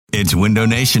It's Window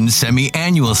Nation's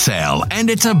semi-annual sale, and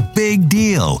it's a big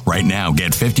deal. Right now,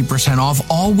 get 50% off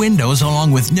all windows along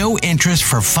with no interest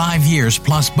for 5 years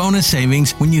plus bonus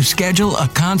savings when you schedule a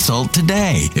consult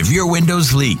today. If your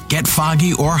windows leak, get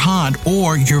foggy or hot,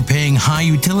 or you're paying high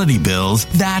utility bills,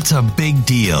 that's a big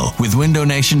deal. With Window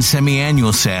Nation's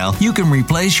semi-annual sale, you can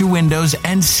replace your windows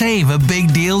and save a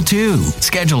big deal too.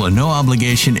 Schedule a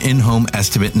no-obligation in-home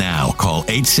estimate now. Call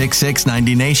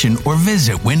 866-90NATION or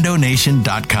visit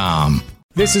windownation.com.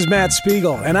 This is Matt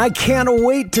Spiegel, and I can't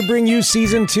wait to bring you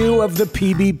Season 2 of the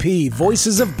PBP,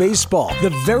 Voices of Baseball. The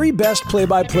very best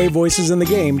play-by-play voices in the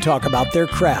game talk about their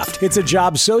craft. It's a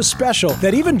job so special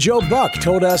that even Joe Buck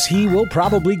told us he will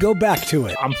probably go back to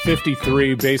it. I'm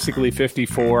 53, basically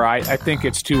 54. I think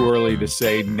it's too early to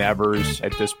say nevers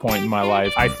at this point in my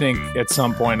life. I think at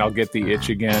some point I'll get the itch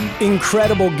again.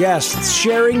 Incredible guests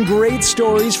sharing great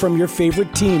stories from your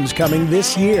favorite teams coming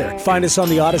this year. Find us on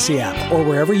the Odyssey app or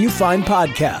wherever you find podcasts.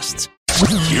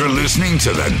 You're listening to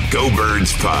the Go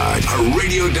Birds Pod, a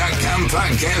radio.com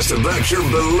podcast about your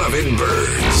beloved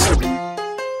birds.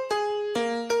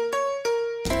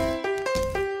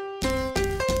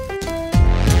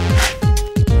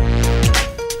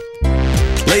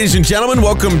 Ladies and gentlemen,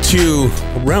 welcome to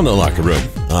Around the Locker Room.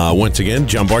 Once again,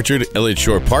 John Barchard, Elliott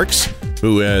Shore-Parks,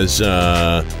 who has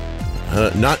not,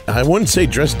 I wouldn't say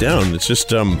dressed down, it's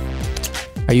just...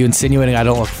 Are you insinuating I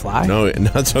don't look fly? No,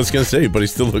 that's what I was going to say, but he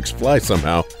still looks fly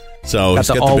somehow. So got he's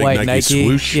got the big Nike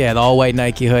swoosh. Yeah, the all-white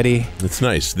Nike hoodie. It's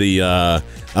nice. The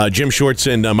Jim Shorts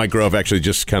and Mike Grove actually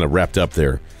just kind of wrapped up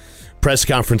their press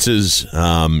conferences.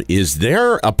 Is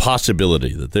there a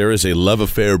possibility that there is a love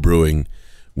affair brewing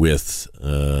with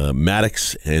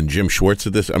Maddox and Jim Schwartz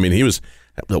at this? I mean, he was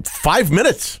 5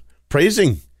 minutes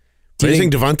praising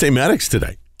Devontae Maddox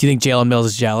today. Do you think Jalen Mills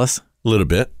is jealous? A little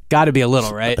bit. Got to be a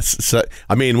little, right? So,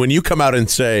 I mean, when you come out and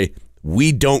say,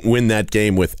 we don't win that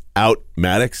game without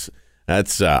Maddox,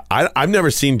 that's I've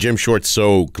never seen Jim Shorts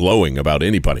so glowing about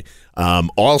anybody.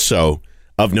 Also,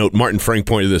 of note, Martin Frank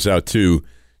pointed this out too,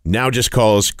 now just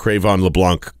calls Cravon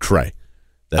LeBlanc Cray.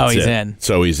 That's he's it. in.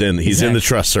 So he's in the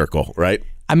trust circle, right?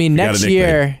 I mean, next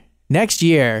year,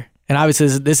 and obviously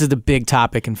this is the big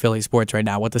topic in Philly sports right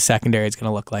now, what the secondary is going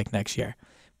to look like next year.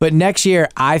 But next year,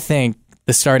 I think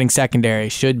the starting secondary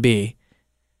should be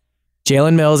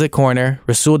Jalen Mills at corner,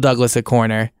 Rasul Douglas at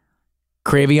corner,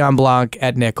 Cravion Blanc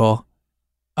at nickel,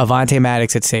 Avonte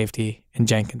Maddox at safety, and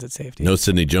Jenkins at safety. No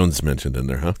Sidney Jones mentioned in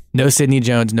there, huh? No Sidney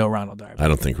Jones, no Ronald Darby. I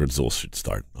don't think Rasul should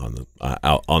start on the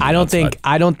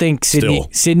I don't think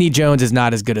Sidney Jones is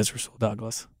not as good as Rasul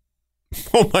Douglas.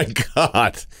 Oh my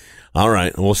God! All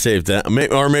right, we'll save that,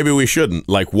 or maybe we shouldn't.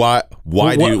 Like, why?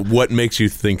 What makes you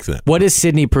think that? What is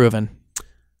Sidney proven?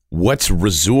 What's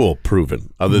Rasul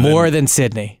proven? More than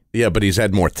Sidney. Yeah, but he's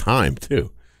had more time too.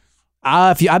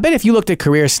 I bet if you looked at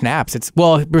career snaps,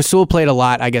 Rasul played a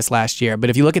lot, I guess, last year. But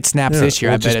if you look at snaps this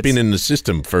year, I bet just been in the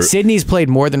system for. Sidney's played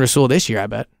more than Rasul this year, I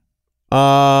bet.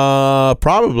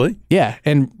 Probably. Yeah,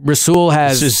 and Rasul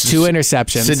has 2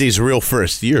 interceptions. Sidney's real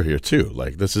first year here too.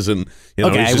 Like this isn't.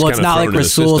 Okay, well, it's not like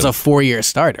Rasul's a 4-year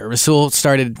starter. Rasul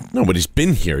started. No, but he's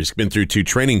been here. He's been through 2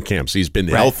 training camps. He's been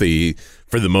healthy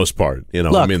for the most part.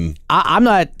 Look, I mean, I'm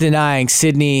not denying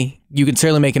Sidney. You can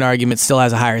certainly make an argument still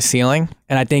has a higher ceiling.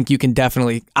 And I think you can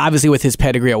definitely, obviously with his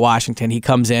pedigree at Washington, he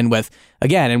comes in with,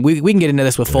 again, and we can get into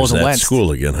this with Foles and Wentz.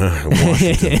 School again, huh?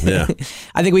 Washington, yeah.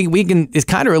 I think we can, it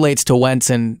kind of relates to Wentz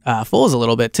and Foles a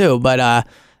little bit too. But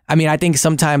I mean, I think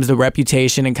sometimes the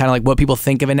reputation and kind of like what people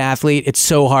think of an athlete, it's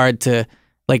so hard to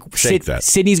like shake that.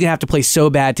 Sidney's going to have to play so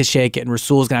bad to shake it, and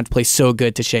Rasul's going to have to play so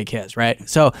good to shake his, right?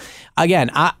 So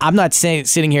again, I'm not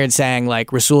sitting here and saying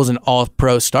like Rasul's an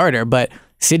all-pro starter, but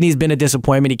Sidney's been a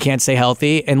disappointment. He can't stay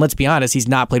healthy. And let's be honest, he's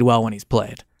not played well when he's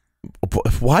played.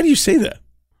 Why do you say that?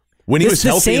 When he was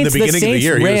healthy in the beginning of the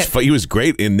year, he was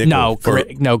great in nickel.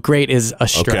 Great is a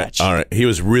stretch. Okay. All right. He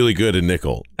was really good in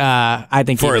nickel. I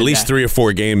think for at least 3 or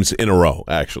 4 games in a row,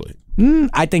 actually.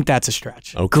 I think that's a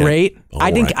stretch. Okay. Great.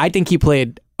 I think he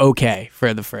played okay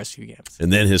for the first few games.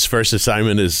 And then his first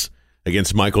assignment is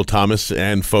against Michael Thomas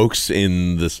and folks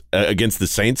in this against the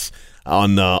Saints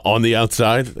on the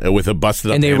outside with a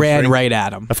busted up and they hamstring. ran right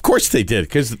at him. Of course they did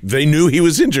because they knew he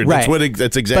was injured. Right.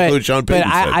 That's exactly what Sean Payton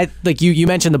said. But like you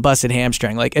mentioned the busted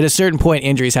hamstring. Like at a certain point,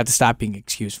 injuries have to stop being an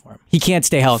excuse for him. He can't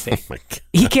stay healthy. Oh my God.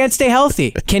 He can't stay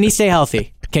healthy. Can he stay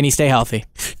healthy? Can he stay healthy?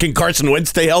 Can Carson Wentz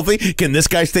stay healthy? Can this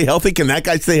guy stay healthy? Can that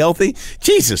guy stay healthy?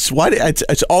 Jesus, why?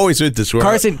 It's always with this.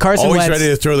 Carson always Wentz, ready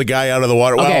to throw the guy out of the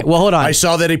water. Okay, well hold on. I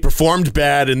saw that he performed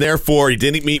bad, and therefore he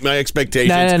didn't meet my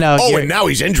expectations. No. Oh, and now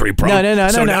he's injury prone. No.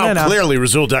 So now clearly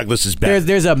Rasul Douglas is bad.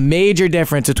 There's a major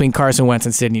difference between Carson Wentz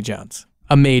and Sidney Jones.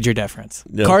 a major difference.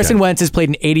 Okay. Carson Wentz has played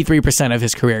in 83% of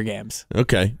his career games.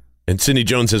 Okay. And Sidney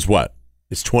Jones is what?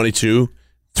 Is 22,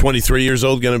 23 years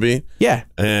old going to be? Yeah.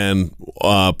 And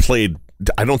played,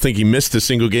 I don't think he missed a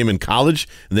single game in college,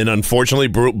 and then unfortunately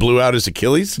blew out his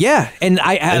Achilles. Yeah. And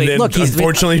then look, he's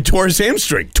unfortunately tore his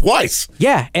hamstring twice.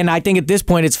 Yeah. And I think at this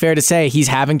point it's fair to say he's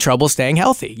having trouble staying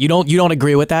healthy. You don't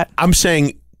agree with that? I'm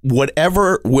saying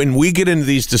when we get into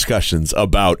these discussions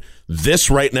about this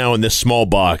right now in this small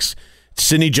box,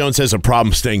 Sidney Jones has a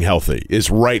problem staying healthy. Is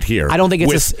right here. I don't think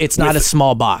it's not a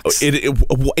small box.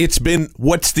 It's been,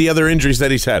 what's the other injuries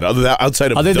that he's had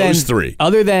outside of those three?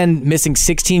 Other than missing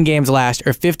 15 games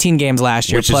 15 games last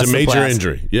year, which plus is a major the playoffs.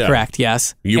 Injury. Yeah, correct.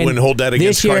 Yes, you and wouldn't hold that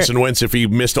against year, Carson Wentz if he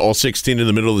missed all 16 in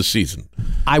the middle of the season.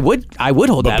 I would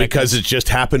hold that, but because it just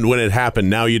happened when it happened,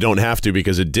 now you don't have to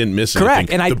because it didn't miss correct.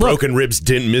 anything. And broken ribs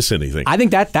didn't miss anything. I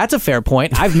think that's a fair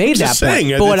point. I've made that point.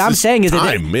 But what I'm saying is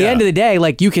that at the end of the day,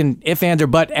 like, you can if, and, or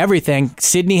but everything.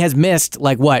 Sidney has missed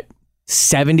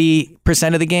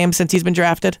 70% of the games since he's been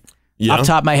drafted. Yeah. Off the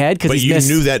top of my head, but you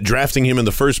knew that drafting him in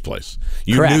the first place.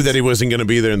 You correct. knew that he wasn't going to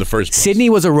be there in the first place. Sidney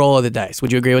was a roll of the dice.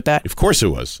 Would you agree with that? Of course it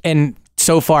was. And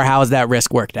so far, how has that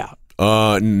risk worked out?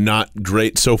 Not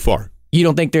great so far. You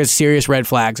don't think there's serious red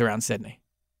flags around Sidney?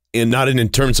 And not in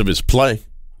terms of his play.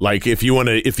 Like if you want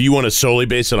to solely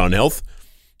base it on health,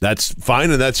 that's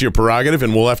fine, and that's your prerogative,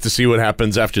 and we'll have to see what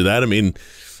happens after that. I mean,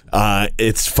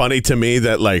 it's funny to me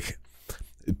that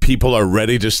people are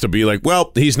ready just to be like,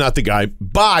 well, he's not the guy.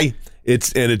 Bye.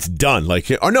 It's done.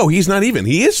 No, he's not even.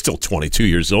 He is still 22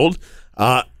 years old.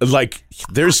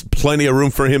 There's plenty of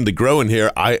room for him to grow in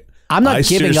here. I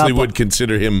seriously would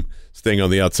consider him staying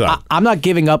on the outside. I'm not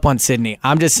giving up on Sidney.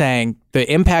 I'm just saying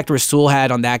the impact Rasul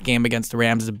had on that game against the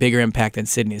Rams is a bigger impact than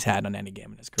Sidney's had on any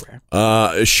game in his career.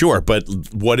 Sure, but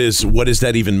what does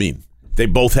that even mean? They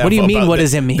both have. What do you mean? What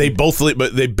does it mean? They both.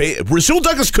 Rasul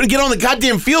Douglas couldn't get on the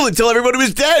goddamn field until everybody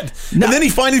was dead, and then he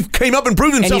finally came up and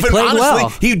proved himself. And honestly, well.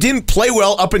 He didn't play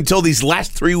well up until these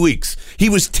last 3 weeks. He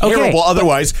was terrible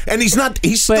otherwise, and he's not.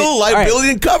 He's still a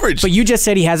liability in coverage. But you just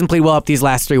said he hasn't played well up these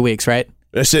last 3 weeks, right?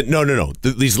 I said no.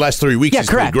 These last 3 weeks, yeah, he's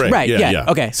correct, played great. Right, yeah.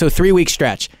 Okay, so 3 week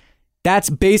stretch. That's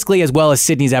basically as well as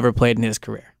Sidney's ever played in his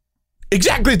career.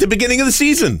 Exactly at the beginning of the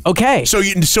season. Okay. So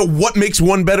what makes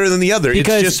one better than the other? It's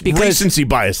just recency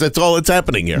bias. That's all that's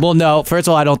happening here. Well, no. First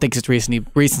of all, I don't think it's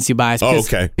recency bias.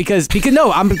 Because, okay. Because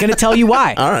no, I'm going to tell you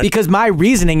why. All right. Because my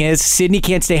reasoning is Sidney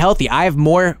can't stay healthy. I have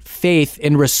more faith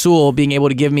in Rasul being able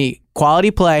to give me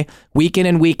quality play week in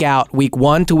and week out, week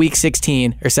 1 to week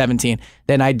 16 or 17,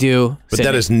 than I do But Sidney.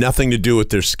 That has nothing to do with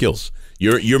their skills.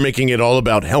 You're making it all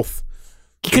about health.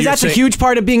 Because that's a huge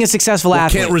part of being a successful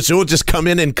athlete. Can't Rasul just come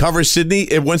in and cover Sidney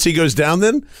once he goes down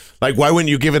then? Why wouldn't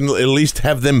you at least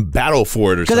have them battle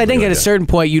for it or something? Because I think at a certain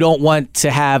point you don't want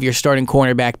to have your starting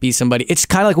cornerback be somebody. It's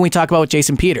kind of like when we talk about with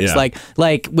Jason Peters. Yeah.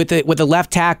 Like with the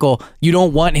left tackle, you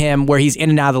don't want him where he's in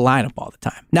and out of the lineup all the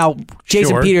time. Now,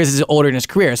 Jason Peters is older in his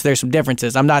career, so there's some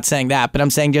differences. I'm not saying that, but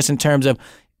I'm saying just in terms of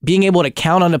being able to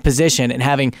count on a position and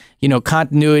having,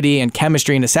 continuity and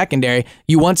chemistry in the secondary,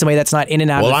 you want somebody that's not in and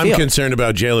out of the field. Well, I'm concerned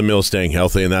about Jalen Mills staying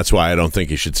healthy, and that's why I don't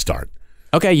think he should start.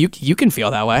 Okay, you can feel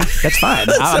that way. That's fine.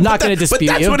 I'm not going to dispute you.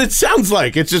 But that's what it sounds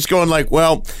like. It's just going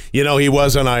he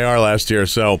was on IR last year,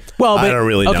 so I don't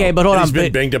really know. Okay, but hold on. He's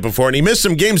been banged up before, and he missed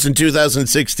some games in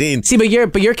 2016. See, but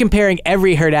you're comparing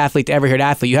every hurt athlete to every hurt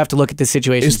athlete. You have to look at the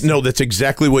situation. No, that's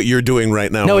exactly what you're doing right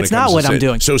now. No, it's not what I'm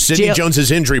doing. So Sidney Jones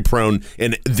is injury prone,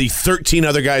 and the 13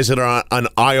 other guys that are on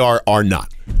IR are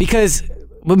not. Because...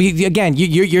 again,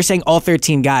 you're saying all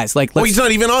 13 guys. He's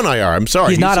not even on IR. I'm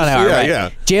sorry. He's not on IR, right? Yeah.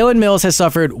 Jalen Mills has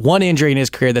suffered one injury in his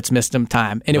career that's missed him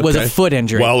time, and it was a foot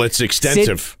injury. Well, it's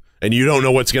extensive, and you don't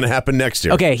know what's going to happen next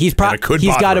year. Okay, he's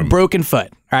got a broken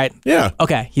foot, all right? Yeah.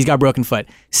 Okay, he's got a broken foot.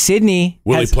 Sidney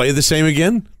Will he play the same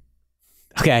again?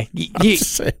 Okay.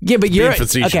 But you're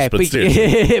okay.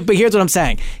 But here's what I'm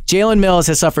saying. Jalen Mills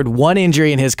has suffered one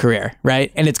injury in his career,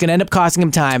 right? And it's going to end up costing him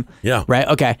time. Yeah. Right?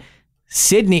 Okay.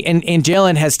 Sidney and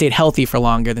Jalen has stayed healthy for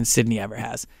longer than Sidney ever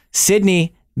has.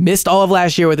 Sidney missed all of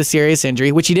last year with a serious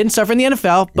injury, which he didn't suffer in the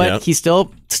NFL, but he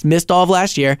still missed all of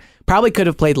last year. Probably could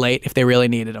have played late if they really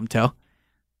needed him to.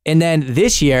 And then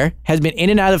this year has been in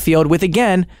and out of the field with,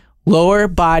 again, lower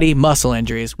body muscle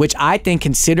injuries, which I think,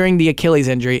 considering the Achilles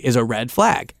injury, is a red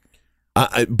flag.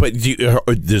 But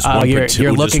there's one.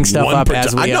 You're looking stuff up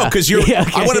as we. I know because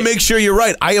I want to make sure you're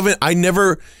right. I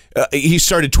never He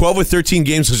started 12 or 13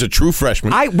 games as a true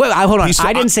freshman. Hold on.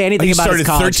 I didn't say anything about his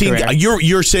college career.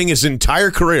 You're saying his entire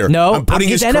career. No, I'm putting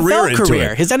his NFL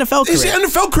career. His NFL career. His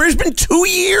NFL career has been 2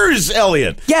 years,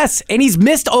 Elliot. Yes, and he's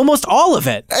missed almost all of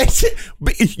it.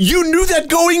 But you knew that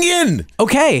going in.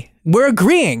 Okay, we're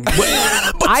agreeing.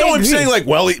 I'm saying, like,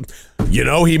 well,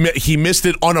 he missed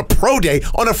it on a pro day,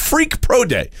 on a freak pro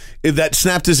day that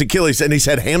snapped his Achilles, and he's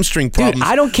had hamstring problems. Dude,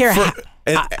 I don't care.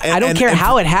 I don't care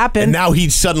how it happened. And now he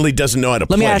suddenly doesn't know how to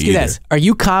play. Let me ask you either. this. Are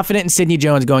you confident in Sidney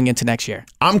Jones going into next year?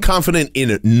 I'm confident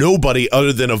in nobody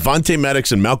other than Avonte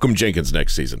Maddox and Malcolm Jenkins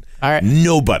next season. All right.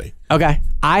 Nobody. Okay.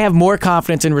 I have more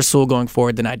confidence in Rasul going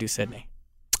forward than I do Sidney.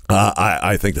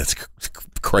 I think that's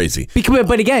crazy.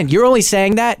 But again, you're only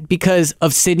saying that because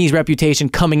of Sidney's reputation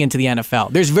coming into the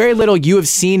NFL. There's very little you have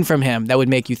seen from him that would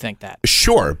make you think that.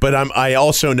 Sure, but I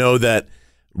also know that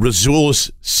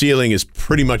Rasul's ceiling is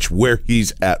pretty much where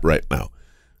he's at right now.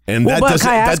 And why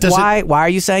are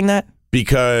you saying that?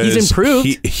 Because he's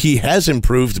improved. He has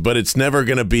improved, but it's never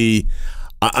going to be.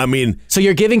 I mean, so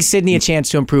you're giving Sidney a chance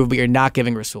to improve, but you're not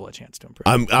giving Rasul a chance to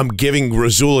improve. I'm giving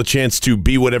Rasul a chance to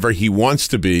be whatever he wants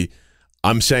to be.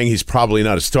 I'm saying he's probably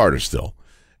not a starter still.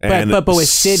 And but with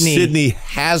Sidney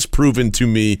has proven to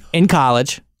me in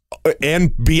college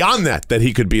and beyond that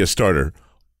he could be a starter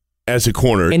as a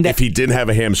corner if he didn't have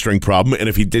a hamstring problem and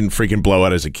if he didn't freaking blow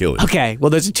out his Achilles. Okay, well,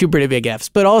 those are two pretty big ifs.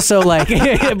 But also, like,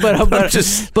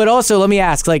 but also, let me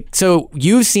ask, like, so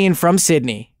you've seen from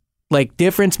Sidney, like,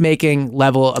 difference-making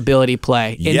level ability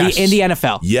play in the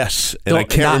NFL. Yes, and I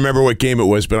can't remember what game it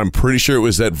was, but I'm pretty sure it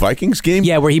was that Vikings game.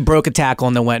 Yeah, where he broke a tackle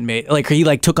and then went and made, like, he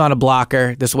like took on a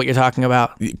blocker. This is what you're talking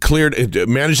about.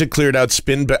 Managed to clear it out,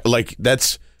 spin back. Like,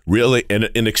 that's really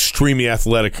an extremely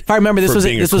athletic. If I remember, this was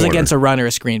against a run or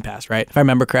a screen pass, right? If I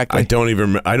remember correctly. I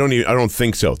don't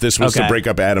think so. This was to break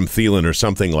up Adam Thielen or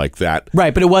something like that.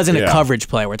 Right, but it wasn't a coverage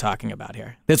play we're talking about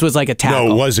here. This was like a tackle.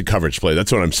 No, it was a coverage play.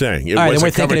 That's what I'm saying. All right, then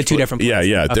we're thinking of two different plays.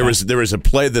 Yeah. Okay. There was a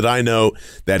play that I know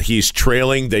that he's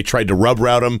trailing. They tried to rub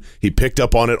route him. He picked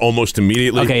up on it almost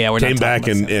immediately. Okay, yeah, we're came back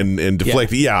and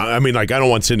deflected. Yeah, I mean, like, I don't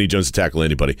want Sidney Jones to tackle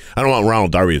anybody. I don't want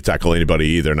Ronald Darby to tackle anybody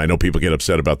either, and I know people get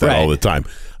upset about that all the time.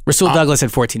 Rasul Douglas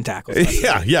had 14 tackles.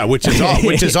 Yeah, which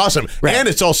is awesome. Right. And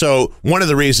it's also one of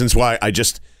the reasons why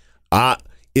I'm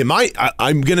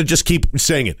going to just keep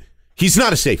saying it. He's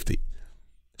not a safety.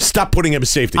 Stop putting him as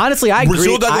safety. Honestly, I agree.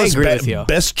 Rasul Douglas' with you.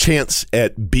 Best chance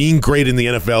at being great in the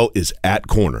NFL is at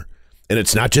corner. And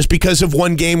it's not just because of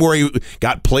one game where he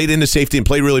got played into safety and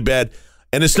played really bad.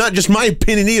 And it's not just my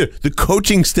opinion either. The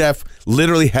coaching staff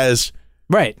literally has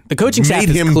the coaching staff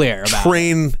is clear about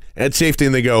train at safety,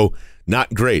 and they go,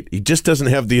 not great. He just doesn't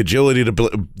have the agility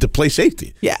to play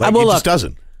safety. Yeah, he just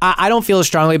doesn't. I don't feel as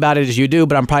strongly about it as you do,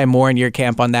 but I'm probably more in your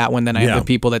camp on that one than I am the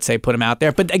people that say put him out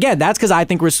there. But again, that's because I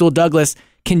think Rasul Douglas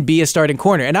can be a starting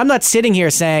corner. And I'm not sitting here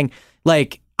saying,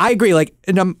 like, I agree. Like,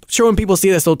 and I'm sure when people see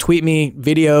this, they'll tweet me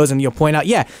videos and you'll point out,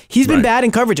 he's been bad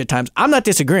in coverage at times. I'm not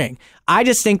disagreeing. I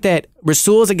just think that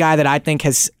Rasul is a guy that I think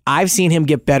I've seen him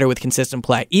get better with consistent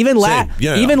play. Even last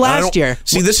year.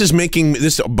 See,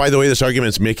 by the way, this argument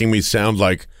is making me sound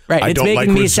like it's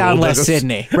making me sound less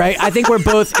Sidney, right? I think we're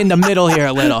both in the middle here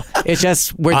a little. It's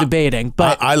just we're debating.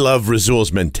 But I love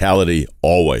Rasul's mentality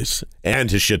always, and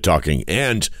his shit talking,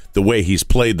 and the way he's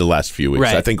played the last few weeks.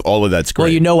 Right. I think all of that's great.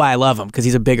 Well, you know why I love him, because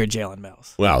he's a bigger Jalen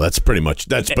Mills. Well, that's pretty much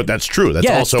but that's true. That's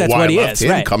also that's why I what loved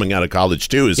him coming out of college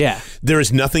too. There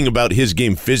is nothing about his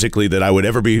game physically that I would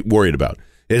ever be worried about.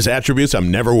 His attributes,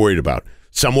 I'm never worried about.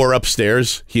 Somewhere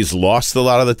upstairs, he's lost a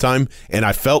lot of the time, and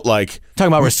I felt like talking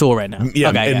about Rasul right now.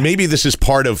 Yeah, maybe this is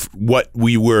part of what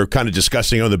we were kind of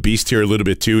discussing on the Beast here a little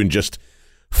bit too, and just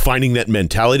finding that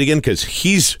mentality again,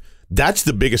 because that's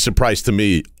the biggest surprise to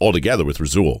me altogether with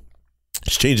Rasul.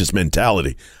 He's changed his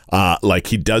mentality. Like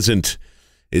he doesn't.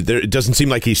 It doesn't seem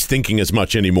like he's thinking as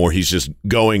much anymore. He's just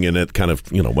going and it kind of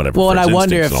whatever. Well, and I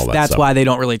wonder if that's why they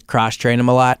don't really cross train him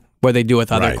a lot. Where they do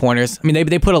with other corners. I mean,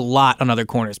 they put a lot on other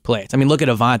corners' plates. I mean, look at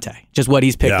Avonte, just what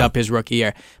he's picked up his rookie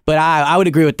year. But I would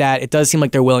agree with that. It does seem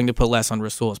like they're willing to put less on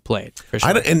Rasul's plate. For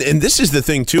sure. And this is the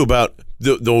thing, too, about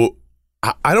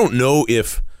I don't know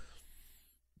if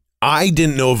I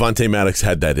didn't know Avonte Maddox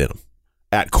had that in him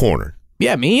at corner.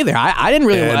 Yeah, me either. I didn't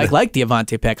really like the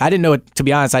Avonte pick. I didn't know it, to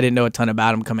be honest, I didn't know a ton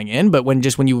about him coming in. But when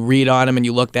you read on him and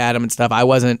you looked at him and stuff,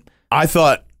 I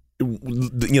thought,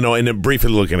 and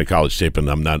briefly looking at college tape, and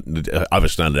I'm not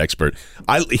obviously not an expert.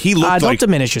 He looked like. Don't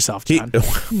diminish yourself, John.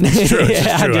 It's true.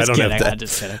 I'm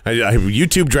just kidding. I have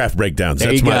YouTube draft breakdowns.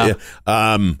 There you go.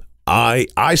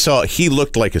 I saw he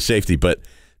looked like a safety, but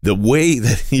the way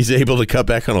that he's able to cut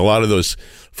back on a lot of those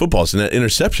footballs and that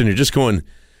interception, you're just going,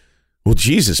 Well,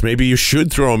 Jesus, maybe you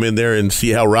should throw him in there and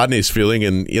see how Rodney's feeling.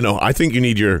 And, I think you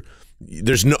need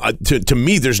there's no, to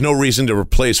me, there's no reason to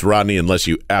replace Rodney unless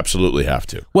you absolutely have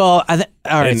to. Well, all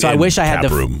right. So I wish I had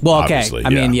room, well, okay. I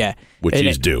mean, yeah. Which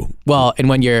he's due. Well, and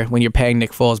when you're paying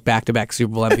Nick Foles back-to-back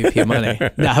Super Bowl MVP money.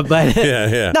 No, but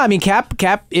yeah. No, I mean,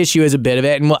 cap issue is a bit of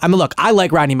it. And I mean, look, I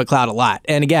like Rodney McLeod a lot.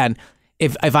 And again,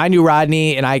 if I knew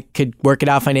Rodney and I could work it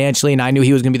out financially and I knew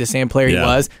he was going to be the same player he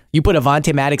was, you put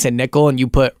Avonte Maddox at nickel and you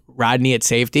put Rodney at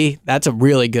safety, that's a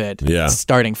really good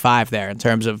starting five there in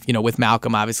terms of, with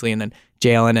Malcolm, obviously, and then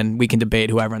Jalen, and we can debate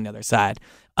whoever on the other side.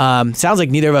 Sounds like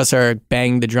neither of us are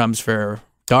banging the drums for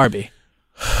Darby.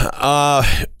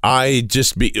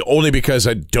 Only because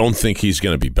I don't think he's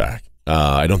going to be back.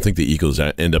 I don't think the Eagles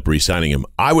end up re-signing him.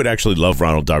 I would actually love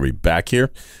Ronald Darby back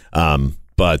here,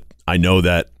 but I know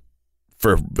that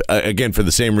for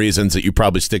the same reasons that you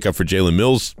probably stick up for Jalen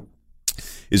Mills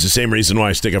is the same reason why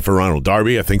I stick up for Ronald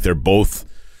Darby. I think they're both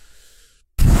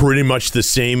pretty much the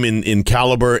same in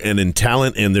caliber and in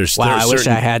talent, and I wish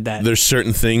I had that. There's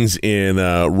certain things in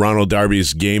Ronald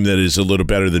Darby's game that is a little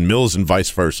better than Mills, and vice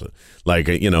versa. Like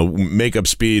makeup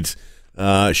speeds,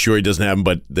 sure he doesn't have them,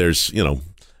 but there's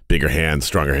bigger hands,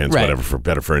 stronger hands, whatever,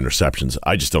 better for interceptions.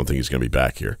 I just don't think he's going to be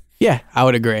back here. Yeah, I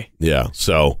would agree. Yeah,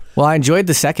 so well, I enjoyed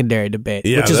the secondary debate,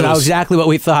 which is exactly what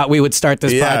we thought we would start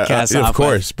this podcast off. Of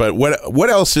course, but what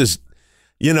else is?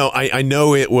 I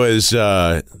know it was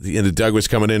Doug was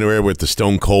coming in here with the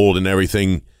Stone Cold and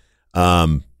everything.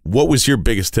 What was your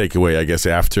biggest takeaway, I guess,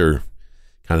 after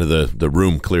kind of the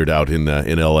room cleared out in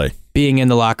LA? Being in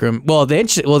the locker room. Well,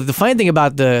 the funny thing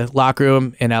about the locker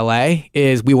room in LA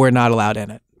is we were not allowed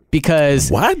in it because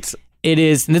what? It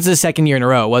is, and this is the second year in a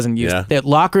row it wasn't used. Yeah. The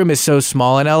locker room is so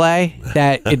small in LA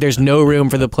that there's no room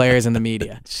for the players and the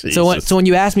media. So when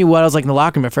you asked me what I was like in the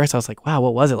locker room at first, I was like, wow,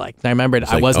 what was it like? And I remembered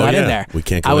I was not in there. We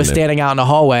can't go I was standing out in the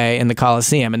hallway in the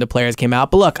Coliseum and the players came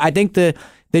out. But look, I think the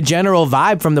general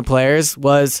vibe from the players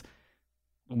was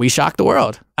we shocked the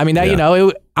world. I mean,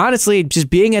 honestly, just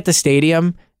being at the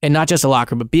stadium and not just a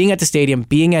locker room, but being at the stadium,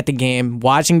 being at the game,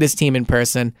 watching this team in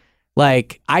person,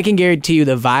 like I can guarantee you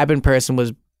the vibe in person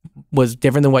was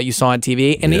different than what you saw on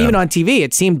TV. And even on TV,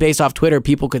 it seemed based off Twitter,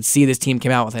 people could see this team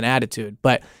came out with an attitude.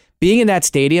 But being in that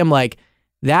stadium, like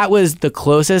that was the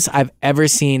closest I've ever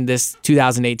seen this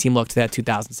 2008 team look to that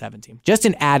 2017. Just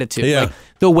an attitude. Yeah. Like,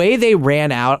 the way they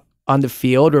ran out on the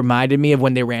field reminded me of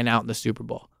when they ran out in the Super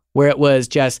Bowl, where it was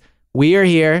just, we are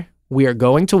here, we are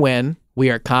going to win, we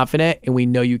are confident, and we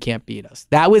know you can't beat us.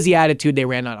 That was the attitude they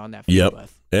ran out on that field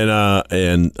with.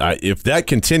 And if that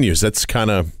continues, that's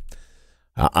kind of,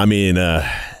 I mean,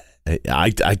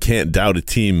 I can't doubt a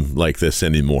team like this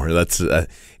anymore. That's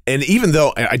and even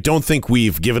though I don't think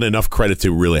we've given enough credit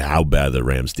to really how bad the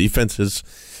Rams' defense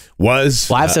was.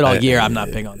 Well, I've said all year I'm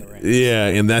not big on the Rams. Yeah,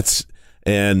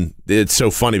 and it's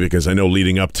so funny because I know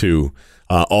leading up to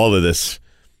all of this,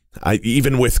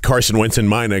 even with Carson Wentz in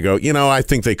mind, I go, I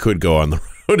think they could go on the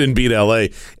road and beat LA,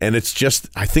 and it's just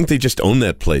I think they just own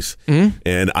that place,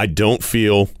 and I don't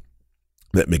feel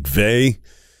that McVay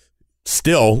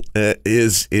still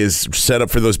is set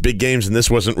up for those big games, and this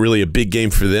wasn't really a big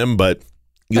game for them, but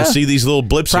you'll see these little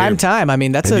blips prime here. Time. I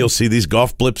mean, you'll see these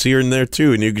golf blips here and there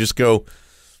too, and you just go,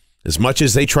 as much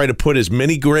as they try to put as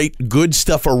many good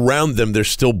stuff around them,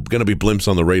 there's still going to be blimps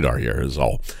on the radar here is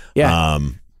all. Yeah.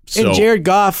 And Jared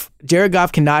Goff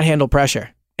cannot handle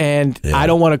pressure, and I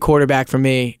don't want a quarterback for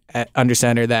me at under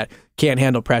center that can't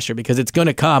handle pressure because it's going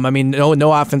to come. I mean,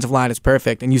 no offensive line is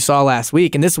perfect, and you saw last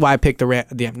week, and this is why I picked why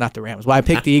I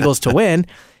picked the Eagles to win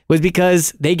was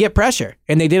because they get pressure,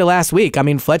 and they did it last week. I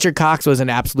mean, Fletcher Cox was an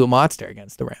absolute monster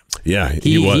against the Rams. Yeah,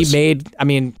 he was. He made,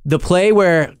 the play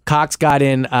where Cox got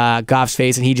in Goff's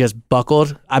face and he just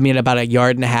buckled, about a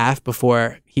yard and a half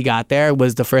before he got there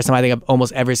was the first time I think I've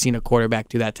almost ever seen a quarterback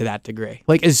do that to that degree.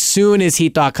 Like, as soon as he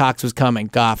thought Cox was coming,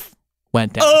 Goff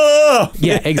went down. Oh!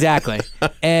 Yeah, exactly.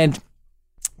 And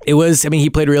it was, he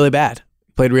played really bad.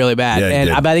 Yeah, and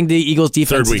I think the Eagles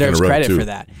defense deserves credit for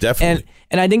that. Definitely.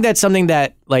 And I think that's something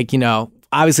that,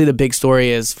 obviously the big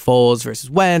story is Foles versus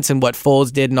Wentz and what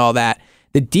Foles did and all that.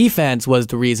 The defense was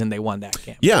the reason they won that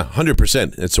game. Yeah,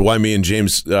 100%. It's why me and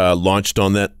James launched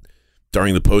on that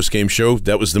during the post-game show.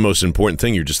 That was the most important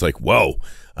thing. You're just like, whoa.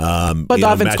 But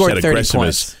the offense scored 30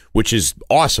 points. Which is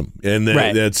awesome. And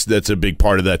that's a big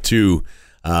part of that, too.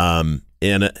 And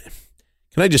can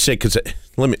I just say, because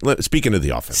speaking of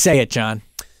the offense. Say it, John.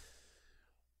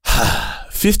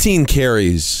 15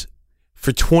 carries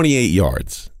for 28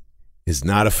 yards is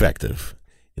not effective.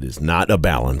 It is not a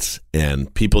balance,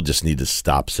 and people just need to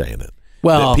stop saying it.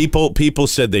 Well, people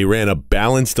said they ran a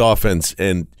balanced offense,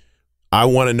 and I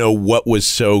want to know what was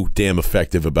so damn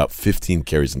effective about 15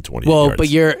 carries and 20 yards. Well, but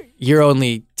you're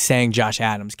only saying Josh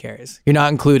Adams carries. You're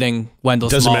not including Wendell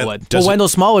Smallwood. Well, Wendell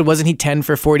Smallwood, wasn't he 10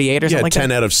 for 48 or something like that?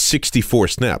 10 out of 64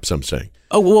 snaps, I'm saying.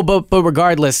 Oh, well, but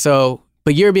regardless,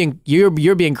 but you're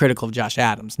being critical of Josh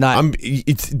Adams, not.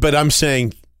 But I'm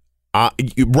saying,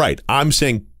 right. I'm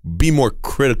saying be more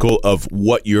critical of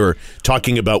what you're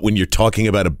talking about when you're talking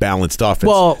about a balanced offense.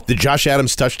 Well, the Josh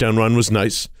Adams touchdown run was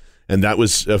nice, and that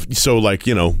was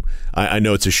I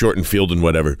know it's a shortened field and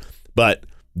whatever, but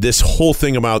this whole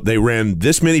thing about they ran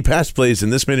this many pass plays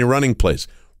and this many running plays.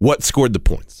 What scored the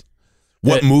points?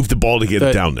 What moved the ball to get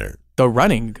it down there? The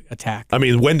running attack. I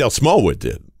mean, Wendell Smallwood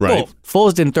did, right? Well,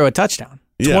 Foles didn't throw a touchdown.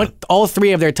 Yeah. All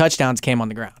 3 of their touchdowns came on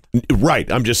the ground.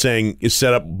 Right. I'm just saying it's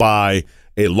set up by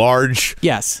a large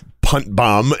punt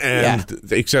bomb and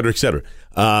et cetera, et cetera.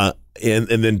 And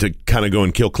then to kind of go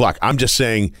and kill clock. I'm just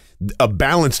saying a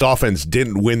balanced offense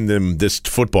didn't win them this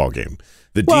football game.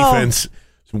 The defense,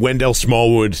 Wendell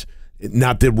Smallwood,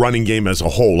 not the running game as a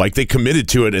whole. Like, they committed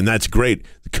to it, and that's great.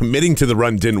 Committing to the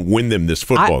run didn't win them this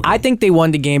football game. I think they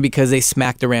won the game because they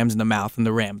smacked the Rams in the mouth and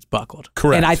the Rams buckled.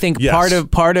 Correct. And I think part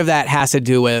of that has to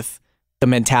do with the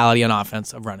mentality on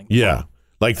offense of running. Yeah.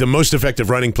 Like, the most effective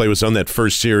running play was on that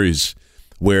first series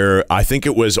where I think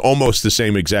it was almost the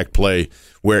same exact play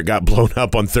where it got blown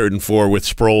up on 3rd and 4 with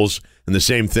Sproles, and the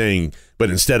same thing, but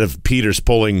instead of Peters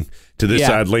pulling to this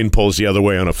side, Lane pulls the other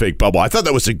way on a fake bubble. I thought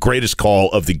that was the greatest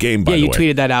call of the game, by the way. Yeah, you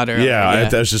tweeted that out earlier. Yeah,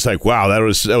 I was just like, wow, that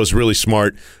was really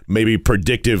smart. Maybe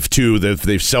predictive, too, that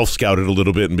they've self-scouted a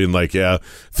little bit and been like,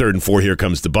 3rd and 4, here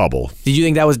comes the bubble. Did you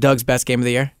think that was Doug's best game of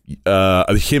the year?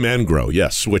 Him and Groh,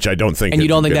 yes, which I don't think. And you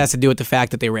don't think that has to do with the fact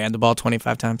that they ran the ball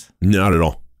 25 times? Not at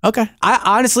all. Okay. I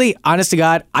honestly, honest to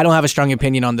God, I don't have a strong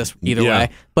opinion on this either way.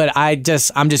 But I'm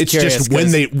just it's curious. It's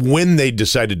just when they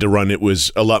decided to run, it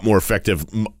was a lot more effective,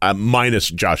 minus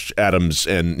Josh Adams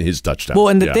and his touchdown. Well,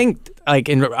 and the thing,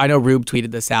 and I know Rube tweeted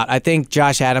this out. I think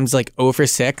Josh Adams 0 for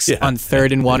 6 on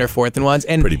 3rd and 1 or 4th and 1s,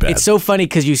 and pretty bad. It's so funny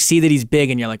because you see that he's big,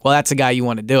 and you're like, well, that's a guy you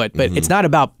want to do it. But it's not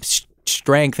about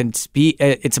strength and speed.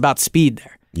 It's about speed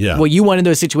there. Yeah. Well, you went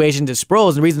into a situation to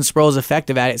Sproles, and the reason Sproles is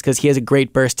effective at it is because he has a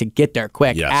great burst to get there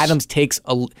quick. Yes. Adams takes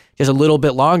just a little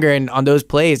bit longer, and on those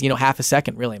plays, half a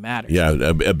second really matters. Yeah,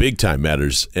 a big time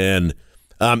matters. And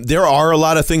there are a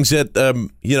lot of things that,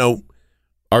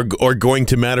 are going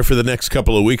to matter for the next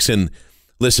couple of weeks. And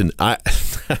listen, I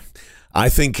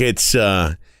think it's,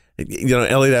 Elliot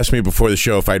asked me before the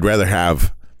show if I'd rather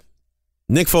have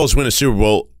Nick Foles win a Super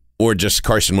Bowl or just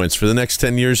Carson Wentz for the next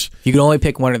 10 years. You can only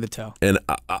pick one or the two. And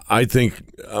I think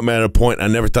I'm at a point, I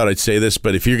never thought I'd say this,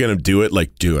 but if you're going to do it,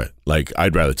 do it.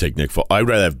 I'd rather take Nick Foles. I'd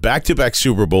rather have back-to-back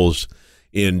Super Bowls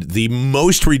in the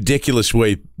most ridiculous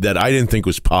way that I didn't think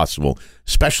was possible,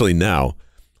 especially now.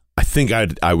 I think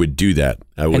I would do that.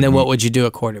 And then what would you do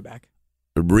at quarterback?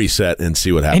 Reset and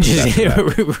see what happens. And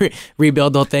just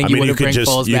rebuild the whole thing. I mean, you wouldn't bring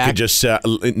Foles back? You could just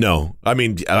no. I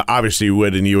mean, obviously you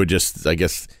would, and you would just, I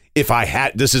guess, if I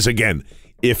had, this is again,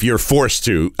 if you're forced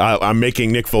to, I'm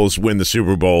making Nick Foles win the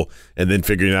Super Bowl and then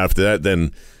figuring out after that,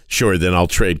 then sure, then I'll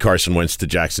trade Carson Wentz to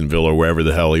Jacksonville or wherever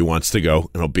the hell he wants to go,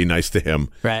 and I'll be nice to him.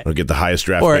 Right. I'll get the highest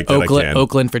draft or pick that I can.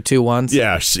 Oakland for 2 1s.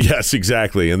 Yes,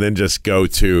 exactly. And then just go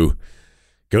to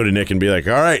Nick and be like,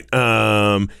 all right.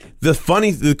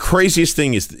 The craziest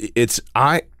thing is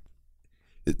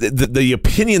the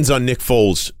opinions on Nick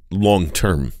Foles long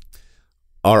term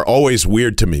are always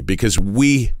weird to me because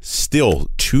we still,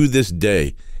 to this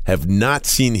day, have not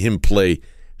seen him play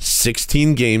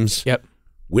 16 games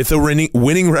with a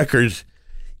winning record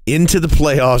into the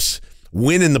playoffs,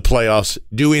 win in the playoffs,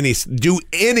 do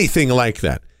anything like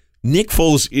that. Nick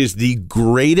Foles is the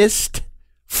greatest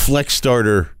flex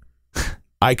starter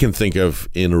I can think of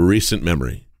in recent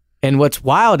memory. And what's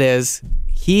wild is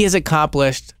he has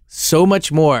accomplished so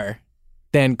much more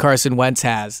than Carson Wentz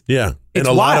has. Yeah, it's and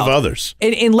a wild. lot of others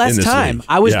in less in time.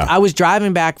 League. I was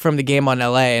driving back from the game on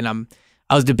LA, and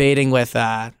I was debating with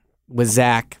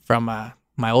Zach from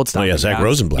my old stuff. Oh yeah, Zach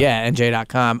Rosenblatt. Yeah,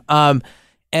 NJ.com.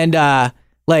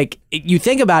 You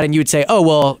think about it, and you would say, oh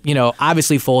well,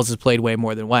 obviously Foles has played way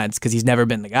more than Wentz because he's never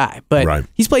been the guy. But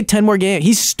he's played 10 more games.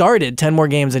 He's started 10 more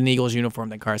games in an Eagles uniform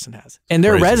than Carson has, and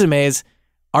their resumes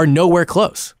are nowhere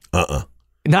close.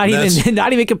 Not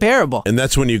even comparable. And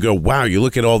that's when you go, wow, you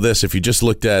look at all this. If you just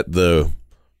looked at the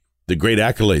great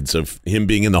accolades of him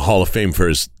being in the Hall of Fame for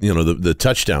his, the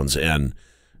touchdowns and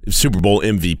Super Bowl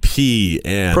MVP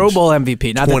and Pro Bowl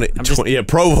MVP,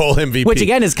 Pro Bowl MVP, which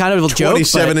again is kind of a joke.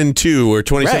 27-2 or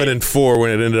 27-4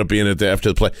 when it ended up being after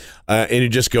the play, and you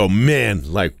just go, man,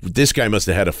 this guy must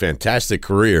have had a fantastic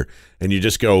career, and you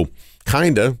just go,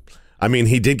 kinda. I mean,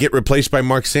 he did get replaced by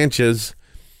Mark Sanchez,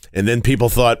 and then people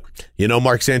thought,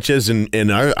 Mark Sanchez,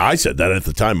 and I said that at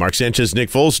the time, Mark Sanchez, Nick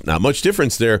Foles, not much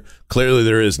difference there. Clearly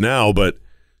there is now, but,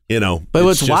 But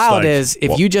what's wild is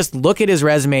if you just look at his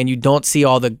resume and you don't see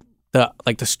all the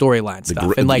storyline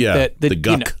stuff and the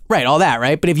guck. Right, all that,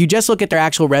 right? But if you just look at their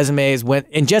actual resumes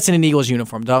and just in an Eagles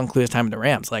uniform, don't include his time in the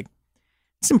Rams,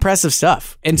 it's impressive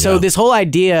stuff. And so this whole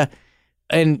idea,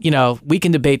 and we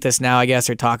can debate this now, I guess,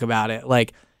 or talk about it.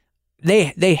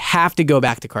 They have to go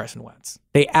back to Carson Wentz.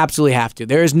 They absolutely have to.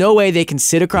 There is no way they can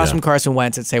sit across from Carson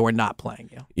Wentz and say we're not playing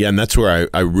you. Yeah, and that's where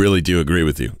I really do agree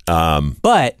with you.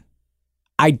 But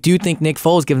I do think Nick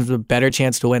Foles gives them a better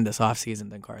chance to win this offseason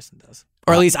than Carson does.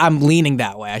 Or at least I'm leaning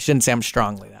that way. I shouldn't say I'm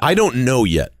strongly that way. I don't know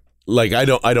yet. I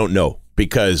don't know,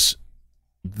 because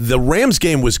the Rams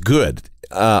game was good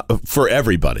for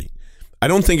everybody. I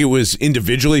don't think it was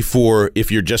individually for,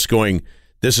 if you're just going,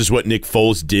 this is what Nick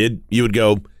Foles did, you would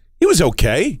go, he was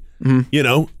okay.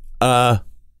 Mm-hmm.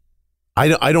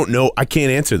 I don't know. I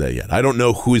can't answer that yet. I don't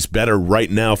know who is better right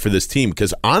now for this team,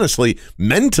 because honestly,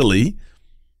 mentally,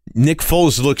 Nick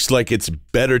Foles looks like it's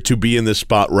better to be in this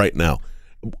spot right now.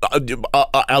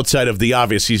 Outside of the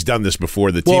obvious, he's done this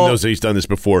before. The team knows that he's done this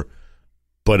before,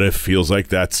 but it feels like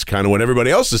that's kind of what everybody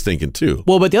else is thinking too.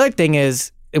 Well, but the other thing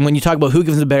is, and when you talk about who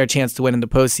gives them a better chance to win in the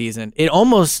postseason, it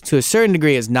almost, to a certain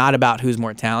degree, is not about who's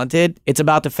more talented. It's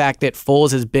about the fact that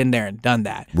Foles has been there and done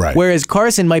that. Right. Whereas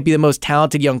Carson might be the most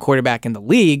talented young quarterback in the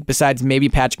league, besides maybe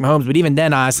Patrick Mahomes. But even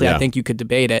then, honestly, I think you could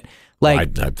debate it.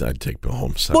 I'd take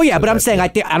Mahomes. Well, yeah, but I'm saying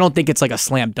I don't think it's like a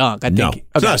slam dunk. No,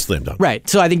 it's not a slam dunk. Right.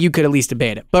 So I think you could at least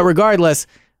debate it. But regardless,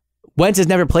 Wentz has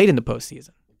never played in the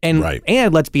postseason. And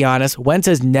let's be honest, Wentz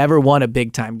has never won a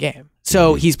big-time game.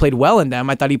 So he's played well in them.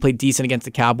 I thought he played decent against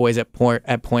the Cowboys at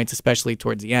points, especially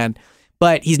towards the end.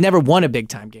 But he's never won a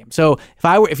big-time game. So if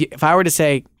I were to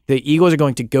say the Eagles are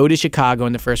going to go to Chicago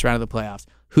in the first round of the playoffs,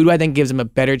 who do I think gives them a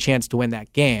better chance to win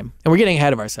that game? And we're getting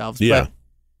ahead of ourselves. Yeah. But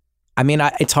I mean,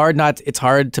 it's hard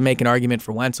to make an argument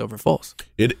for Wentz over Foles.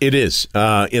 It is.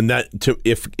 In that,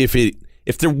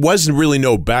 if there wasn't really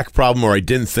no back problem, or I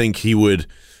didn't think he would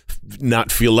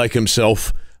not feel like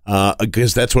himself,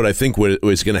 because that's what I think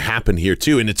was going to happen here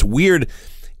too. And it's weird,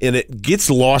 and it gets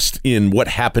lost in what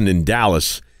happened in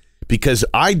Dallas, because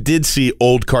I did see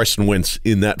old Carson Wentz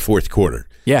in that fourth quarter.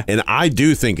 Yeah, and I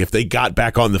do think if they got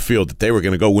back on the field that they were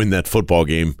going to go win that football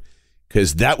game,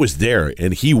 because that was there,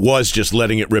 and he was just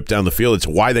letting it rip down the field. It's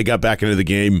why they got back into the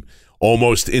game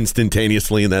almost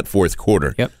instantaneously in that fourth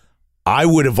quarter. Yep. I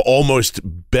would have almost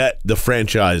bet the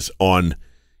franchise on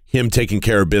him taking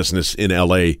care of business in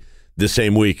L.A. the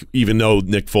same week, even though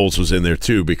Nick Foles was in there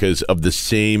too, because of the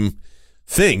same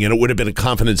thing. And it would have been a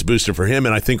confidence booster for him,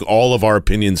 and I think all of our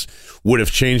opinions would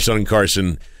have changed on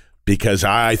Carson, because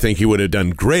I think he would have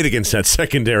done great against that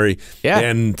secondary,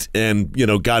 and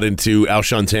got into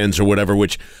Alshon's hands or whatever,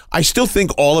 which I still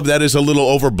think all of that is a little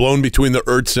overblown between the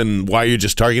Ertz and why you're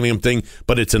just targeting him thing,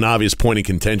 but it's an obvious point of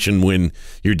contention when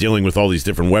you're dealing with all these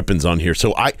different weapons on here.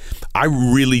 So I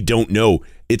really don't know.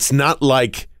 It's not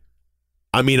like,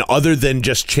 other than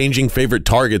just changing favorite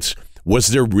targets, was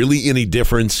there really any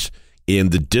difference in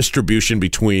the distribution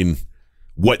between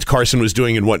what Carson was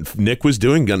doing and what Nick was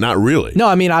doing? Not really. No,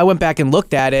 I went back and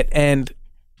looked at it, and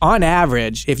on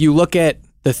average, if you look at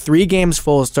the 3 games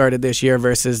Foles started this year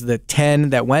versus the 10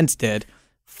 that Wentz did,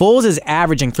 Foles is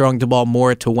averaging throwing the ball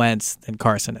more to Wentz than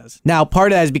Carson is. Now,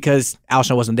 part of that is because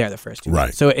Alshon wasn't there the first 2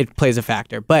 games, so it plays a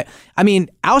factor. But,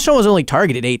 Alshon was only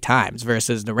targeted 8 times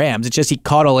versus the Rams. It's just he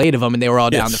caught all 8 of them, and they were all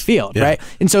down the field, right?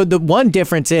 And so the one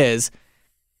difference is,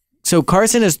 so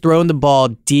Carson has thrown the ball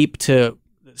deep to...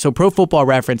 So Pro Football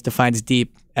Reference defines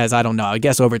deep as, I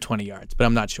guess over 20 yards, but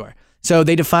I'm not sure. So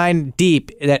they define deep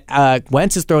that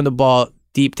Wentz has thrown the ball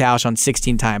deep to Alshon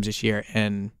 16 times this year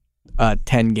in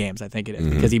 10 games, I think it is,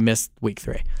 because he missed week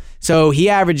 3. So he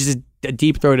averages a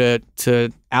deep throw to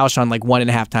Alshon like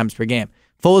 1.5 times per game.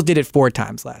 Foles did it 4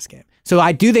 times last game. So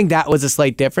I do think that was a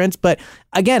slight difference. But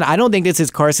again, I don't think this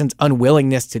is Carson's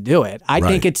unwillingness to do it. I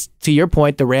think it's, to your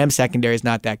point, the Rams secondary is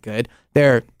not that good.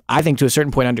 They're, I think, to a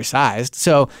certain point, undersized.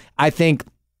 So I think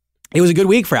it was a good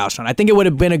week for Alshon. I think it would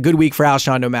have been a good week for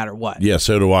Alshon no matter what. Yeah,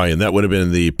 so do I. And that would have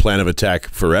been the plan of attack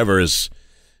forever is,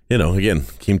 again,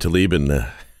 Keem Talib and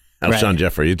Alshon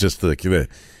Jeffrey. It's just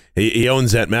he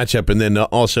owns that matchup. And then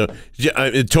also,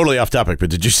 totally off topic, but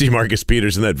did you see Marcus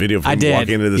Peters in that video from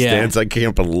walking into the stands? I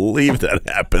can't believe that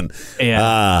happened.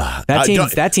 Yeah,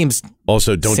 that team's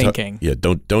also sinking.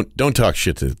 Don't talk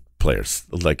shit to players,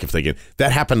 like if they get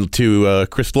that happened to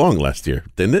Chris Long last year,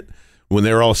 didn't it? When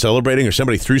they were all celebrating, or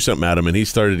somebody threw something at him and he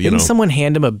started, Didn't someone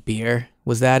hand him a beer?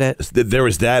 Was that it? There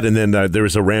was that, and then there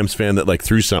was a Rams fan that like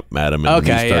threw something at him,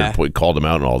 and he called him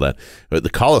out and all that. But the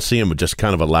Coliseum just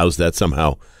kind of allows that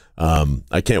somehow.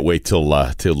 I can't wait till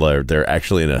they're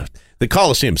actually in a. The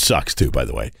Coliseum sucks too, by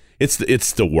the way. It's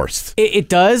the worst. It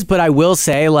does, but I will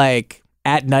say, like,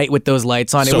 at night with those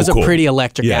lights on, it was cool. a pretty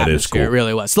electric atmosphere. It is cool. It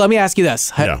really was. So let me ask you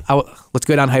this. Let's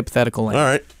go down hypothetical lane. All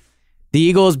right. The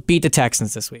Eagles beat the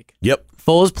Texans this week. Yep.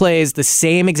 Foles plays the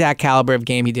same exact caliber of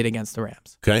game he did against the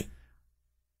Rams. Okay.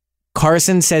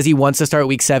 Carson says he wants to start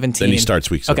week 17. Then he starts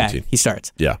week 17. Okay, he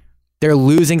starts. Yeah. They're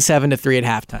losing 7-3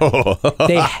 at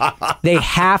halftime. They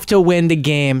have to win the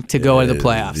game to go into the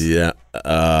playoffs. Yeah.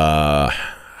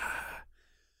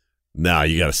 No,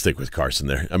 you got to stick with Carson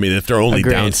there. I mean, if they're only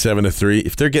down 7-3,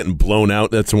 if they're getting blown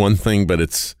out, that's one thing. But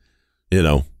it's,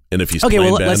 and if he's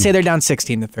playing bad, let's say they're down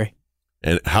 16-3.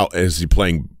 And how is he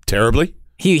playing terribly?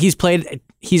 He's played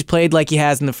like he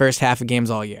has in the first half of games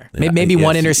all year. Maybe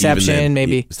one interception.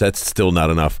 Maybe that's still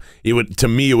not enough. It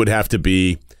would have to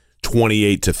be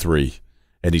 28-3,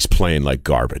 and he's playing like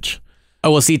garbage.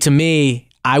 Oh well, see, to me,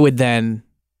 I would then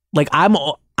I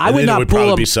would not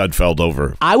pull him. Be Sudfeld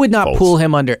over. I would not Foles. pull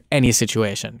him under any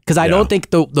situation because I don't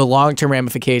think the long-term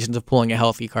ramifications of pulling a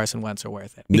healthy Carson Wentz are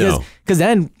worth it. Because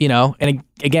then, and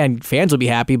again, fans will be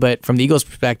happy, but from the Eagles'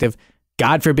 perspective,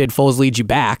 God forbid Foles leads you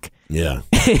back. Yeah.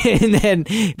 And then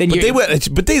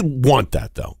but they want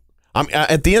that though.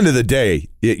 At the end of the day,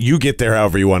 you get there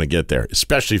however you want to get there,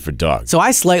 especially for Doug. So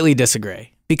I slightly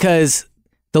disagree because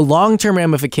the long-term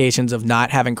ramifications of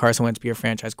not having Carson Wentz be your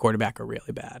franchise quarterback are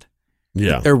really bad.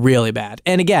 Yeah. They're really bad.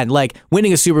 And again, like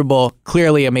winning a Super Bowl,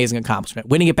 clearly amazing accomplishment.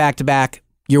 Winning it back-to-back,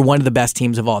 you're one of the best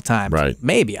teams of all time. Right.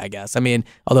 Maybe, I guess. I mean,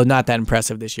 although not that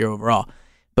impressive this year overall.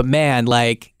 But man,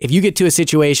 like if you get to a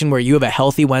situation where you have a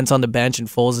healthy Wentz on the bench and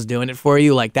Foles is doing it for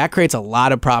you, like that creates a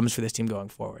lot of problems for this team going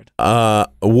forward. Well,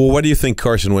 what do you think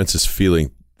Carson Wentz is feeling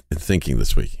and thinking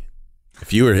this week?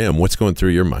 If you were him, what's going through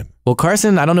your mind? Well,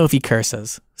 Carson, I don't know if he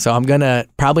curses. So I'm going to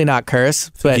probably not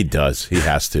curse. But he does. He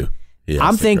has to.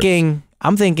 I'm thinking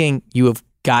you have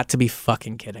got to be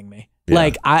fucking kidding me.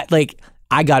 Yeah.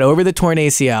 I got over the torn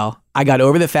ACL. I got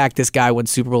over the fact this guy won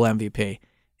Super Bowl MVP.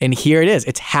 And here it is.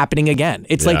 It's happening again.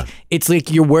 It's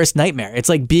like your worst nightmare. It's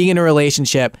like being in a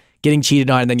relationship, getting cheated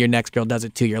on, and then your next girl does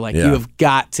it too. You're like, you have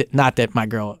got to, not that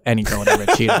any girl would ever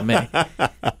cheat on me.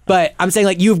 But I'm saying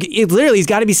like he's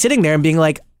got to be sitting there and being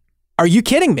like, are you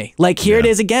kidding me? Like here it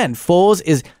is again. Foles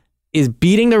is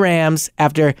beating the Rams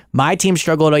after my team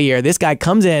struggled all year. This guy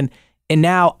comes in and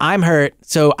now I'm hurt,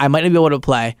 so I might not be able to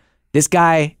play. This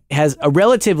guy has a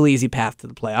relatively easy path to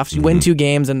the playoffs. You win 2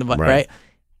 games and right?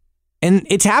 And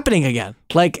it's happening again.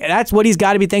 Like that's what he's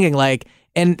got to be thinking. Like,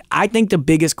 and I think the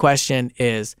biggest question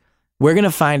is we're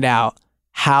gonna find out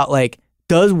how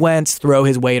does Wentz throw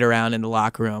his weight around in the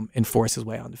locker room and force his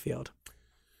way on the field?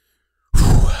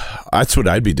 That's what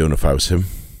I'd be doing if I was him.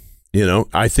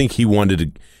 I think he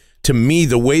wanted to me,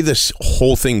 the way this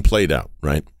whole thing played out,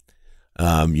 right?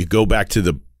 You go back to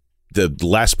the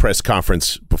last press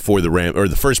conference before the Ram, or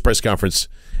the first press conference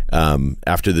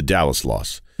after the Dallas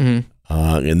loss. Mm-hmm.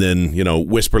 And then,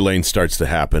 Whisper Lane starts to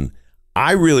happen.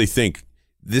 I really think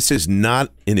this is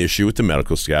not an issue with the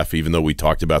medical staff, even though we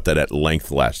talked about that at length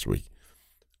last week.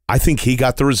 I think he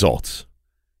got the results,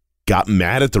 got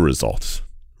mad at the results,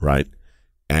 right?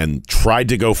 And tried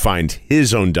to go find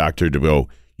his own doctor to go,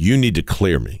 you need to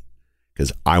clear me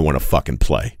because I want to fucking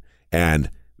play. And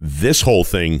this whole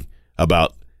thing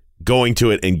about going to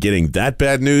it and getting that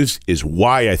bad news is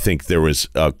why I think there was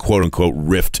a quote unquote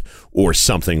rift or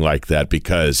something like that,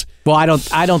 because I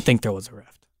don't think there was a rift.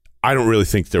 I don't really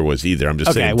think there was either. I'm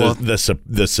just saying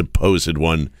the supposed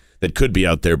one that could be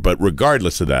out there. But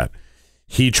regardless of that,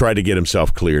 he tried to get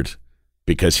himself cleared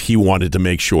because he wanted to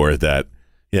make sure that,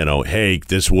 hey,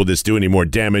 will this do any more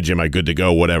damage? Am I good to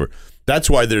go? Whatever. That's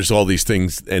why there's all these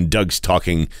things, and Doug's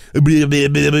talking a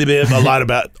lot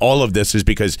about all of this is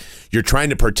because you're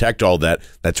trying to protect all that.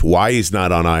 That's why he's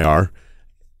not on IR.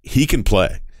 He can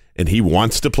play, and he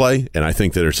wants to play, and I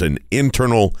think there's an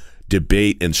internal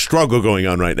debate and struggle going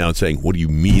on right now saying, what do you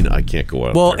mean I can't go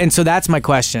out there? And so that's my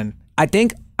question. I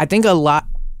think a lot,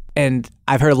 and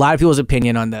I've heard a lot of people's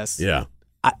opinion on this. Yeah.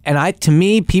 To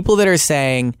me, people that are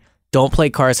saying don't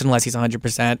play Carson unless he's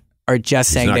 100%, are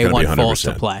just saying they want Foles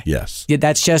to play. Yes. Yeah,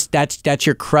 that's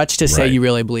your crutch to say you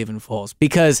really believe in Foles,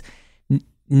 because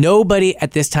nobody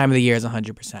at this time of the year is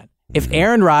 100%. If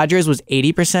Aaron Rodgers was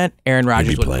 80%, Aaron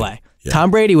Rodgers would play. Yeah.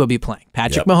 Tom Brady would be playing.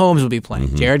 Patrick Mahomes would be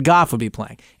playing. Jared Goff would be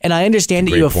playing. And I understand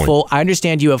that you have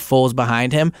Foles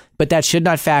behind him, but that should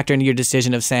not factor into your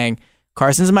decision of saying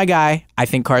Carson's my guy. I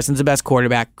think Carson's the best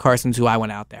quarterback. Carson's who I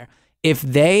want out there. If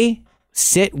they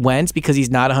sit Wentz because he's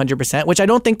not 100%, which I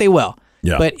don't think they will.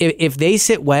 Yeah. But if they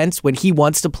sit Wentz when he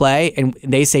wants to play and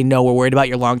they say, no, we're worried about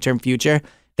your long-term future,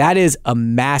 that is a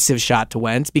massive shot to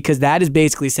Wentz because that is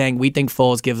basically saying we think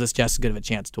Foles gives us just as good of a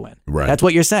chance to win. Right. That's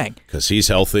what you're saying. Because he's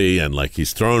healthy and like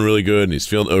he's throwing really good and he's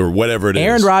feeling or whatever it is.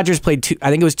 Aaron Rodgers played I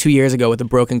think it was 2 years ago with a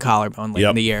broken collarbone late Yep.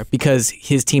 in the year because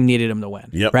his team needed him to win.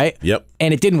 Yep. Right? Yep.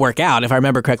 And it didn't work out. If I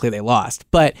remember correctly, they lost.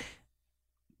 But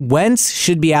Wentz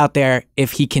should be out there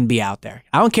if he can be out there.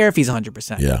 I don't care if he's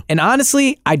 100%. Yeah. And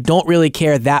honestly, I don't really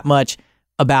care that much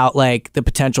about like the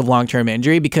potential of long-term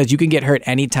injury because you can get hurt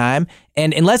anytime.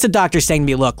 And unless a doctor's saying to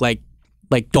me, look, like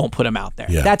don't put him out there.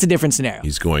 Yeah. That's a different scenario.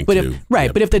 He's going but to.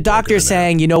 But if the doctor's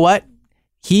saying, you know what,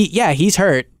 he's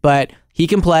hurt, but he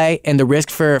can play and the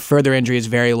risk for further injury is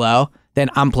very low,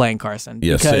 then I'm playing Carson.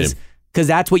 Yeah, because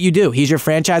that's what you do. He's your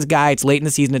franchise guy. It's late in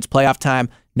the season. It's playoff time.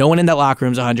 No one in that locker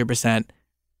room is 100%.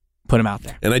 Put him out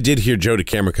there. And I did hear Joe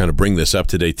DeCamera kind of bring this up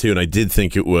today too, and I did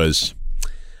think it was.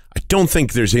 I don't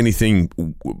think there's anything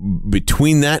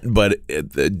between that, but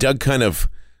Doug kind of,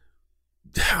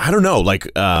 I don't know, like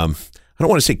I don't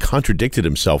want to say contradicted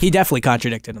himself. He definitely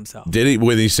contradicted himself. Did he?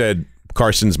 When he said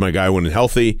Carson's my guy when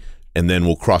healthy, and then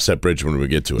we'll cross that bridge when we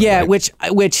get to it. Yeah,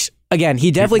 right? which again,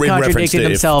 he definitely In reference contradicted to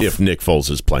himself. If Nick Foles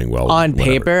is playing well on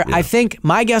whatever. paper, Yeah. I think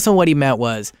my guess on what he meant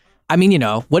was, I mean,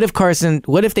 what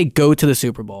if they go to the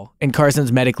Super Bowl and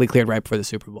Carson's medically cleared right before the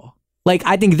Super Bowl? Like,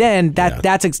 I think then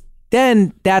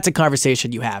that's a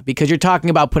conversation you have because you're talking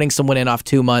about putting someone in off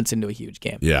 2 months into a huge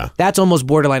game. Yeah. That's almost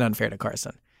borderline unfair to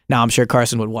Carson. Now, I'm sure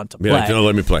Carson would want to play. Yeah,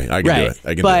 let me play. I can do it.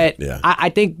 I can but do it. Yeah. I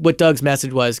think what Doug's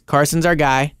message was, Carson's our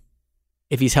guy.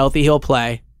 If he's healthy, he'll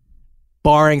play,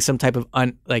 barring some type of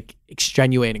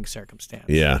extenuating circumstance.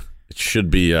 Yeah. It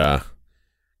should be. And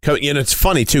it's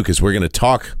funny, too, because we're going to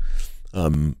talk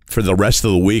for the rest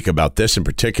of the week about this in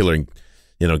particular and,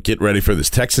 get ready for this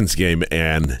Texans game.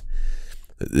 And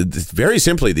very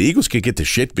simply, the Eagles could get the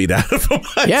shit beat out of them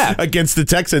against the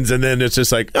Texans. And then it's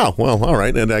just like, oh, well, all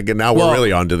right. And now we're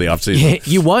really on to the offseason.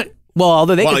 You want... Well,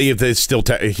 although if they still,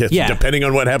 depending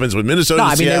on what happens with Minnesota, no,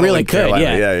 I mean Seattle, they really and could,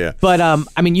 Carolina. yeah. But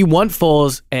I mean, you want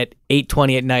Foles at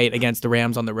 8:20 at night against the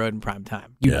Rams on the road in prime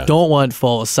time. You don't want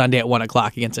Foles Sunday at 1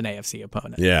 o'clock against an AFC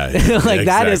opponent. Yeah,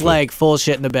 that is like full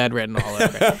shit in the bed written all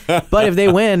over it. But if they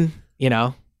win,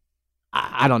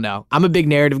 I don't know. I'm a big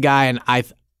narrative guy, and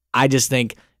I just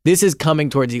think this is coming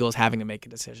towards Eagles having to make a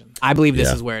decision. I believe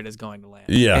this is where it is going to land.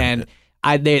 Yeah, and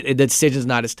the decision's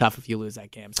not as tough if you lose that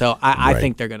game. So I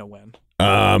think they're going to win.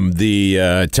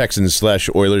 The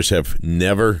Texans/Oilers have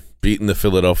never beaten the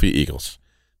Philadelphia Eagles.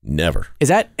 Never. Is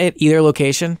that at either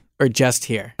location or just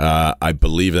here? I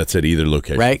believe that's at either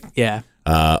location. Right? Yeah.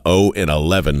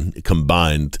 0-11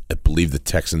 combined. I believe the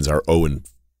Texans are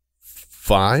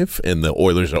 0-5 and the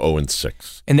Oilers are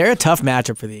 0-6. And they're a tough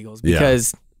matchup for the Eagles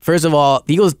because, first of all,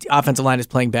 the Eagles' offensive line is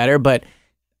playing better, but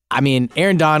I mean,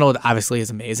 Aaron Donald obviously is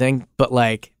amazing, but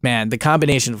the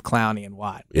combination of Clowney and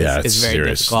Watt is very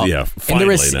difficult. Yeah,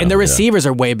 and the receivers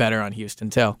are way better on Houston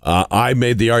too. I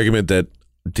made the argument that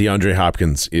DeAndre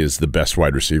Hopkins is the best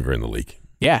wide receiver in the league.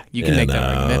 Yeah, you can make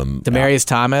that argument. Demaryius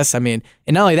Thomas, and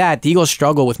not only that, the Eagles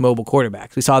struggle with mobile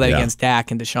quarterbacks. We saw that against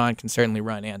Dak, and Deshaun can certainly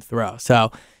run and throw.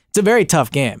 So it's a very tough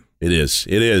game. It is.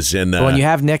 And but when you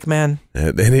have Nick, man,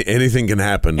 anything can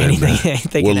happen.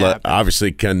 Anything can happen.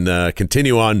 Obviously can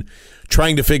continue on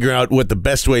trying to figure out what the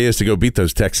best way is to go beat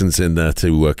those Texans and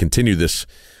to continue this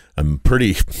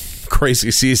pretty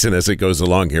crazy season as it goes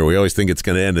along here. We always think it's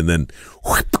going to end, and then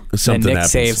something Nick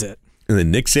happens. Saves it. And then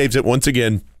Nick saves it once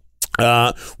again.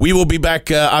 We will be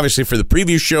back, obviously, for the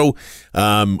preview show.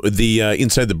 The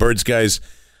Inside the Birds guys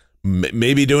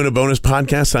maybe doing a bonus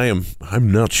podcast. I'm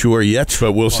not sure yet,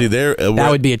 but we'll see there. That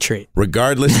would be a treat.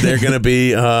 Regardless, they're going to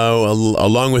be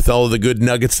along with all of the good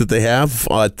nuggets that they have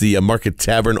at the Market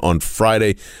Tavern on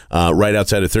Friday, right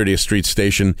outside of 30th Street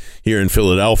Station here in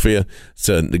Philadelphia. It's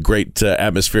a great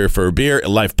atmosphere for a beer, a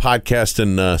live podcast,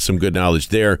 and some good knowledge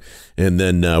there. And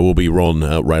then we'll be rolling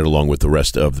right along with the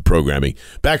rest of the programming.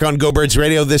 Back on Go Birds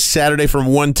Radio this Saturday from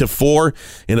 1 to 4.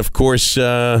 And, of course,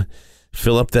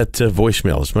 fill up that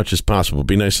voicemail as much as possible.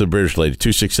 Be nice to the British lady.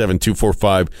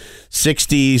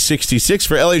 267-245-6066.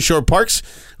 For Elliott Shore Parks,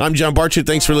 I'm John Barchett.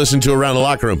 Thanks for listening to Around the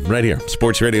Locker Room right here.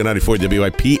 Sports Radio 94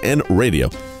 WIP and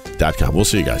radio.com. We'll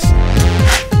see you guys.